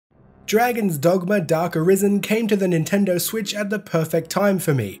Dragon's Dogma Dark Arisen came to the Nintendo Switch at the perfect time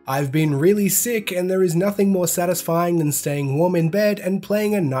for me. I've been really sick and there is nothing more satisfying than staying warm in bed and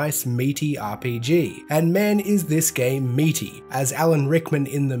playing a nice meaty RPG. And man is this game meaty. As Alan Rickman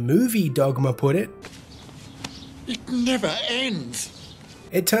in the movie Dogma put it, "It never ends."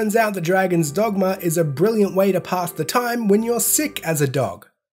 It turns out that Dragon's Dogma is a brilliant way to pass the time when you're sick as a dog.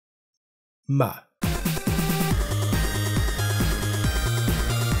 Ma.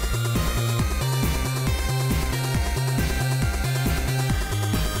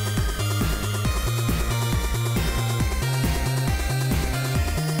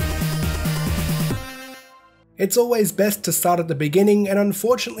 It's always best to start at the beginning, and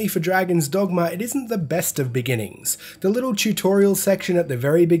unfortunately for Dragon's Dogma, it isn't the best of beginnings. The little tutorial section at the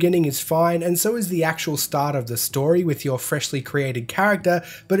very beginning is fine, and so is the actual start of the story with your freshly created character,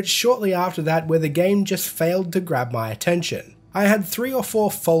 but it's shortly after that where the game just failed to grab my attention. I had 3 or 4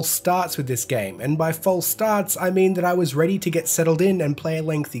 false starts with this game, and by false starts I mean that I was ready to get settled in and play a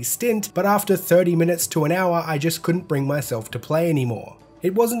lengthy stint, but after 30 minutes to an hour I just couldn't bring myself to play anymore.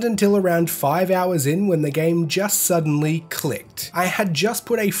 It wasn't until around 5 hours in when the game just suddenly clicked. I had just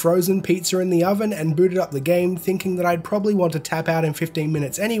put a frozen pizza in the oven and booted up the game thinking that I'd probably want to tap out in 15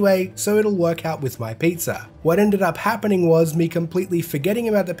 minutes anyway, so it'll work out with my pizza. What ended up happening was me completely forgetting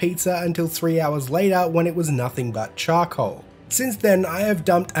about the pizza until 3 hours later when it was nothing but charcoal. Since then, I have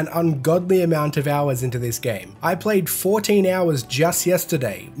dumped an ungodly amount of hours into this game. I played 14 hours just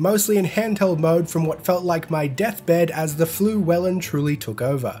yesterday, mostly in handheld mode from what felt like my deathbed as the flu well and truly took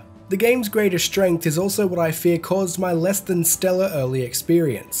over. The game's greatest strength is also what I fear caused my less than stellar early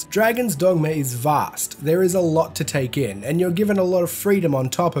experience. Dragon's Dogma is vast, there is a lot to take in, and you're given a lot of freedom on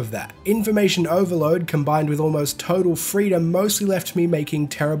top of that. Information overload combined with almost total freedom mostly left me making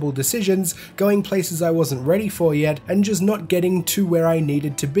terrible decisions, going places I wasn't ready for yet, and just not getting to where I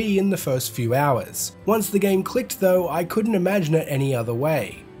needed to be in the first few hours. Once the game clicked though, I couldn't imagine it any other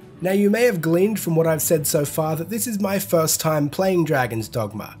way. Now you may have gleaned from what I've said so far that this is my first time playing Dragon's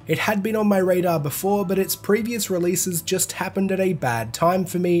Dogma. It had been on my radar before, but its previous releases just happened at a bad time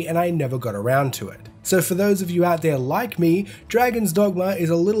for me and I never got around to it. So for those of you out there like me, Dragon's Dogma is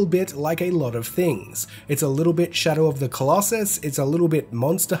a little bit like a lot of things. It's a little bit Shadow of the Colossus, it's a little bit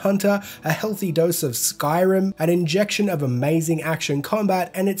Monster Hunter, a healthy dose of Skyrim, an injection of amazing action combat,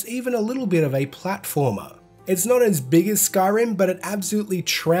 and it's even a little bit of a platformer. It's not as big as Skyrim, but it absolutely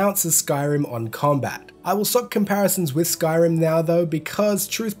trounces Skyrim on combat. I will stop comparisons with Skyrim now though, because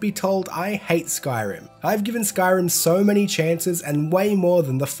truth be told, I hate Skyrim. I've given Skyrim so many chances and way more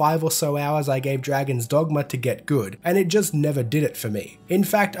than the 5 or so hours I gave Dragon's Dogma to get good, and it just never did it for me. In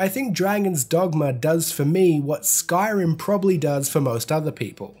fact, I think Dragon's Dogma does for me what Skyrim probably does for most other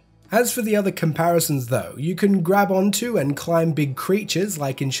people. As for the other comparisons though, you can grab onto and climb big creatures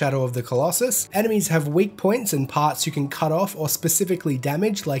like in Shadow of the Colossus, enemies have weak points and parts you can cut off or specifically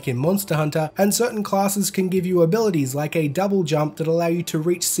damage like in Monster Hunter, and certain classes can give you abilities like a double jump that allow you to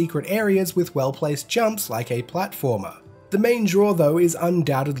reach secret areas with well-placed jumps like a platformer. The main draw though is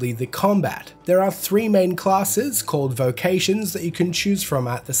undoubtedly the combat. There are 3 main classes called vocations that you can choose from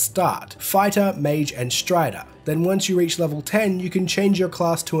at the start: Fighter, Mage and Strider. Then once you reach level 10 you can change your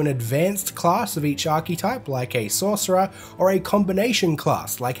class to an advanced class of each archetype like a Sorcerer, or a combination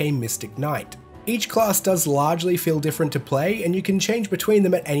class like a Mystic Knight. Each class does largely feel different to play, and you can change between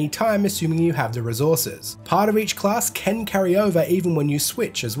them at any time assuming you have the resources. Part of each class can carry over even when you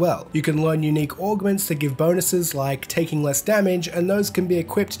switch as well. You can learn unique augments that give bonuses like taking less damage, and those can be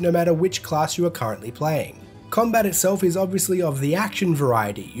equipped no matter which class you are currently playing. Combat itself is obviously of the action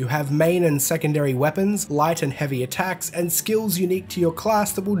variety. You have main and secondary weapons, light and heavy attacks, and skills unique to your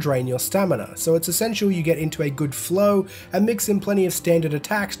class that will drain your stamina, so it's essential you get into a good flow and mix in plenty of standard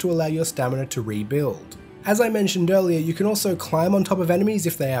attacks to allow your stamina to rebuild. As I mentioned earlier, you can also climb on top of enemies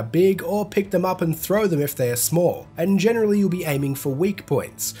if they are big, or pick them up and throw them if they are small, and generally you'll be aiming for weak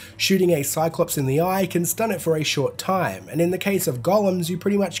points. Shooting a Cyclops in the eye can stun it for a short time, and in the case of golems you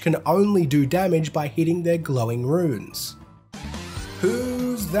pretty much can only do damage by hitting their glowing runes.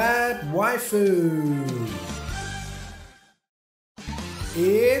 Who's that waifu?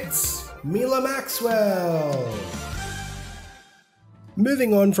 It's Mila Maxwell!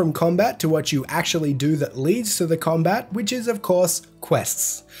 Moving on from combat to what you actually do that leads to the combat, which is of course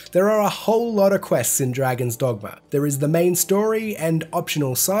quests. There are a whole lot of quests in Dragon's Dogma. There is the main story and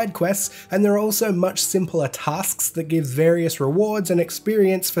optional side quests, and there are also much simpler tasks that give various rewards and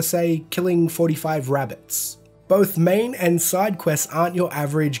experience for say killing 45 rabbits. Both main and side quests aren't your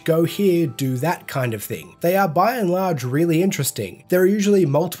average go here, do that kind of thing. They are by and large really interesting. There are usually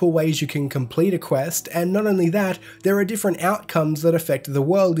multiple ways you can complete a quest, and not only that, there are different outcomes that affect the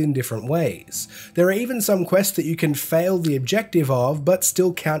world in different ways. There are even some quests that you can fail the objective of but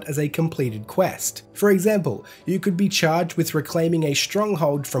still count as a completed quest. For example, you could be charged with reclaiming a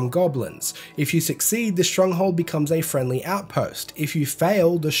stronghold from goblins. If you succeed, the stronghold becomes a friendly outpost. If you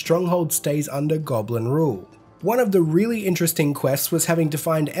fail, the stronghold stays under goblin rule. One of the really interesting quests was having to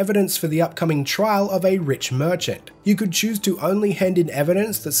find evidence for the upcoming trial of a rich merchant. You could choose to only hand in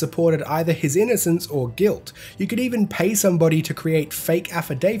evidence that supported either his innocence or guilt. You could even pay somebody to create fake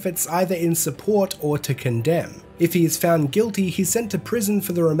affidavits either in support or to condemn. If he is found guilty, he's sent to prison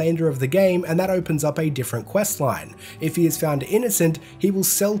for the remainder of the game, and that opens up a different questline. If he is found innocent, he will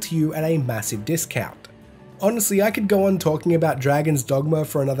sell to you at a massive discount. Honestly, I could go on talking about Dragon's Dogma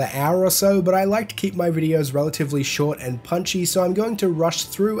for another hour or so, but I like to keep my videos relatively short and punchy, so I'm going to rush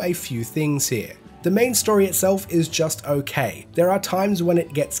through a few things here. The main story itself is just okay. There are times when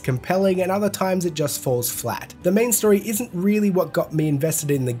it gets compelling and other times it just falls flat. The main story isn't really what got me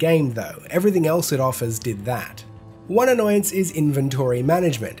invested in the game though, everything else it offers did that. One annoyance is inventory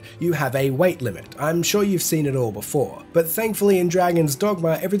management. You have a weight limit. I'm sure you've seen it all before. But thankfully in Dragon's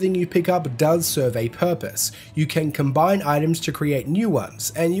Dogma, everything you pick up does serve a purpose. You can combine items to create new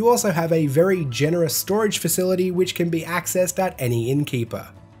ones, and you also have a very generous storage facility which can be accessed at any innkeeper.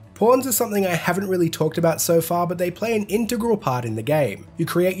 Pawns are something I haven't really talked about so far, but they play an integral part in the game. You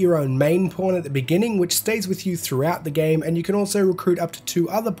create your own main pawn at the beginning, which stays with you throughout the game, and you can also recruit up to 2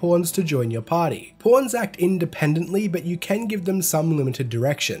 other pawns to join your party. Pawns act independently, but you can give them some limited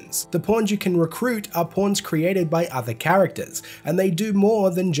directions. The pawns you can recruit are pawns created by other characters, and they do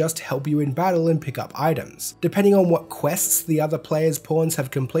more than just help you in battle and pick up items. Depending on what quests the other players' pawns have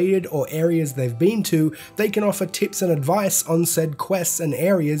completed or areas they've been to, they can offer tips and advice on said quests and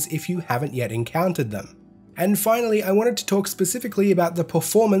areas if you haven't yet encountered them. And finally, I wanted to talk specifically about the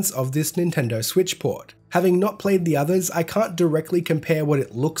performance of this Nintendo Switch port. Having not played the others, I can't directly compare what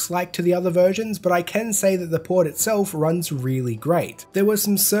it looks like to the other versions, but I can say that the port itself runs really great. There were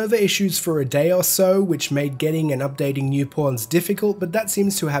some server issues for a day or so, which made getting and updating new pawns difficult, but that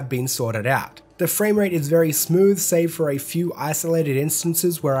seems to have been sorted out. The frame rate is very smooth, save for a few isolated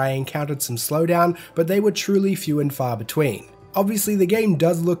instances where I encountered some slowdown, but they were truly few and far between. Obviously the game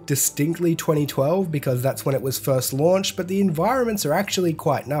does look distinctly 2012 because that's when it was first launched, but the environments are actually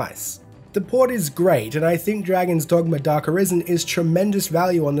quite nice. The port is great, and I think Dragon's Dogma Dark Arisen is tremendous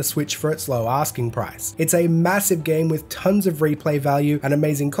value on the Switch for its low asking price. It's a massive game with tons of replay value, an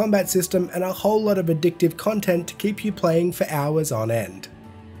amazing combat system, and a whole lot of addictive content to keep you playing for hours on end.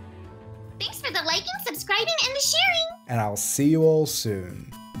 Thanks for the liking, subscribing, and the sharing! And I'll see you all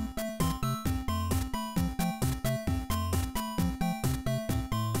soon.